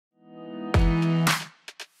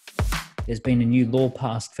there's been a new law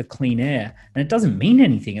passed for clean air. And it doesn't mean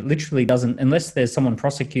anything. It literally doesn't, unless there's someone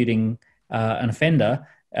prosecuting an offender,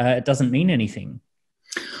 it doesn't mean anything.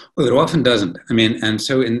 Well, it often doesn't. I mean, and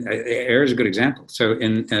so air is a good example. So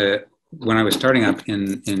when I was starting up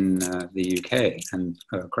in the UK and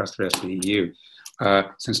across the rest of the EU,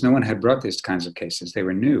 since no one had brought these kinds of cases, they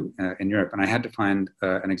were new in Europe. And I had to find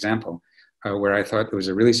an example where I thought it was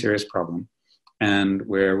a really serious problem and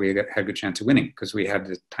where we had a good chance of winning because we had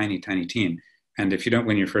this tiny, tiny team. And if you don't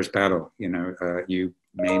win your first battle, you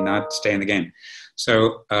may not stay in the game.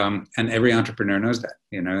 So, and every entrepreneur knows that,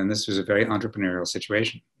 and this was a very entrepreneurial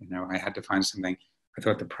situation. I had to find something. I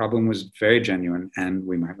thought the problem was very genuine and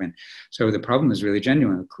we might win. So the problem is really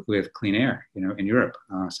genuine with clean air, in Europe,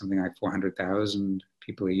 something like 400,000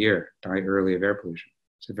 people a year die early of air pollution.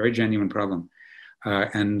 It's a very genuine problem.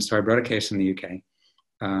 And so I brought a case in the UK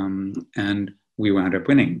and we wound up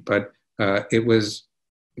winning. But it was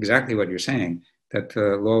exactly what you're saying, that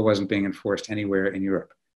the law wasn't being enforced anywhere in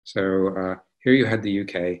Europe. So here you had the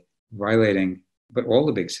UK violating, but all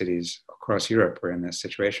the big cities across Europe were in this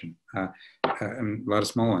situation, a lot of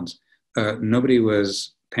small ones. Nobody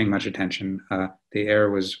was paying much attention. The air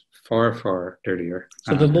was far, far dirtier.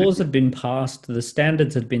 So the laws had been passed, the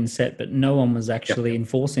standards had been set, but no one was actually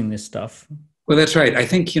enforcing this stuff. Well, that's right. I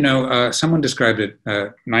think, someone described it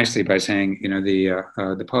nicely by saying,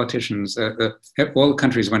 the politicians, all the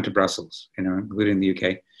countries went to Brussels, including the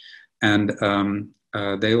UK, and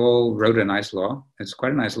they all wrote a nice law. It's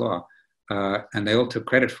quite a nice law. And they all took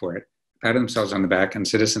credit for it, patted themselves on the back, and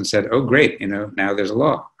citizens said, oh, great, now there's a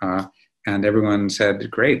law. And everyone said,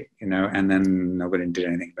 great, and then nobody did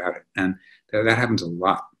anything about it. And that happens a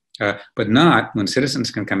lot, but not when citizens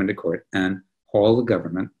can come into court and haul the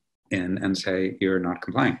government in and say, you're not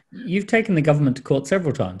complying. You've taken the government to court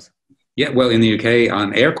several times. Yeah, well, in the UK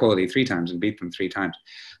on air quality 3 times and beat them 3 times.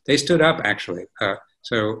 They stood up, actually. When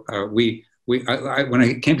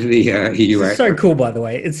I came to the EU... It's so cool, by the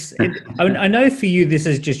way. I know for you, this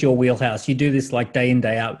is just your wheelhouse. You do this like day in,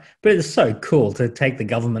 day out, but it's so cool to take the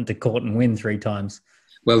government to court and win 3 times.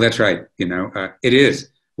 Well, that's right. It is.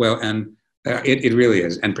 Well, and it really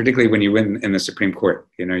is. And particularly when you win in the Supreme Court,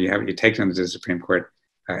 you take them to the Supreme Court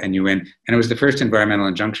and you win. And it was the first environmental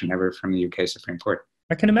injunction ever from the UK Supreme Court.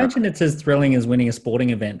 I can imagine it's as thrilling as winning a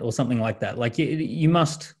sporting event or something like that. Like you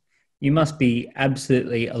must be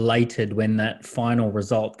absolutely elated when that final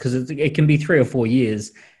result, because it can be 3 or 4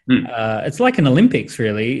 years. It's like an Olympics,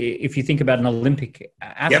 really. If you think about an Olympic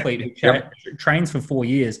athlete who trains for 4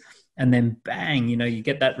 years and then bang, you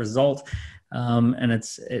get that result. And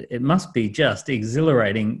it must be just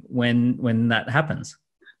exhilarating when that happens.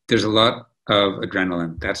 There's a lot of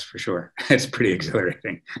adrenaline, that's for sure. It's pretty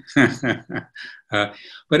exhilarating.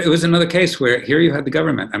 But it was another case where here you had the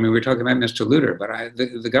government. I mean, we were talking about Mr. Luter, but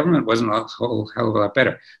the government wasn't a whole hell of a lot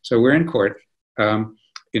better. So we're in court, and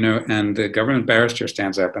the government barrister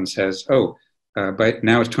stands up and says, but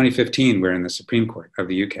now it's 2015, we're in the Supreme Court of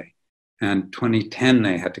the UK. And 2010,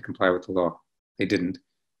 they had to comply with the law. They didn't.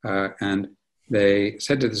 And they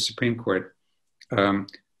said to the Supreme Court,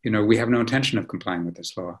 we have no intention of complying with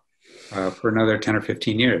this law for another 10 or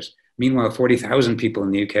 15 years. Meanwhile, 40,000 people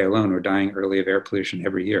in the UK alone were dying early of air pollution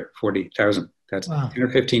every year. 40,000. That's wow. 10 or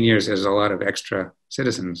 15 years is a lot of extra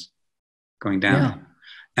citizens going down. Yeah.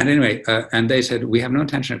 And anyway, and they said, we have no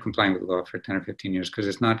intention of complying with the law for 10 or 15 years because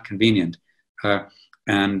it's not convenient. That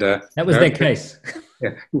was their case.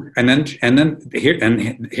 Yeah. And then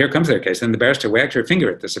here comes their case. And the barrister wagged her finger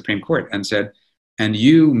at the Supreme Court and said, and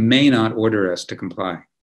you may not order us to comply.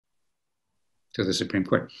 To the Supreme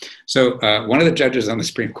Court. So one of the judges on the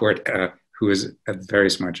Supreme Court, who is a very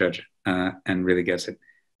smart judge and really gets it,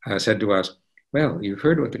 said to us, well, you've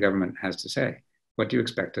heard what the government has to say. What do you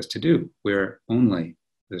expect us to do? We're only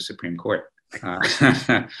the Supreme Court.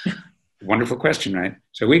 Wonderful question, right?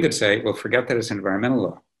 So we could say, well, forget that it's environmental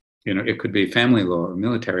law. It could be family law or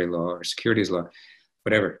military law or securities law,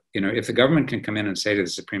 whatever. If the government can come in and say to the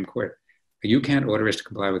Supreme Court, you can't order us to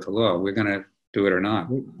comply with the law, we're going to do it or not,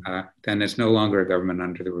 then it's no longer a government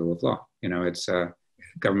under the rule of law. It's a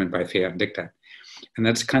government by fiat and diktat. And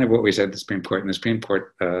that's kind of what we said at the Supreme Court. And the Supreme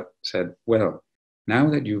Court said, well, now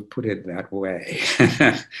that you've put it that way,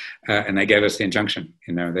 and they gave us the injunction,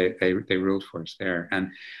 they ruled for us there.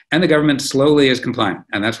 And the government slowly is compliant.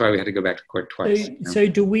 And that's why we had to go back to court twice. So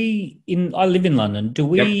do we, I live in London, do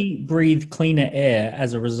we breathe cleaner air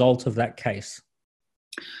as a result of that case?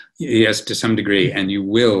 Yes, to some degree, and you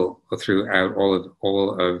will throughout all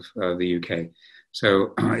of the UK.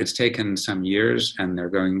 So it's taken some years, and they're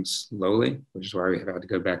going slowly, which is why we have had to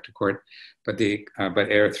go back to court. But but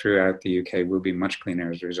air throughout the UK will be much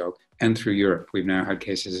cleaner as a result, and through Europe. We've now had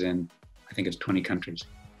cases in, I think it's 20 countries.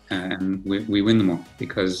 And we win them all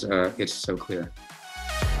because it's so clear.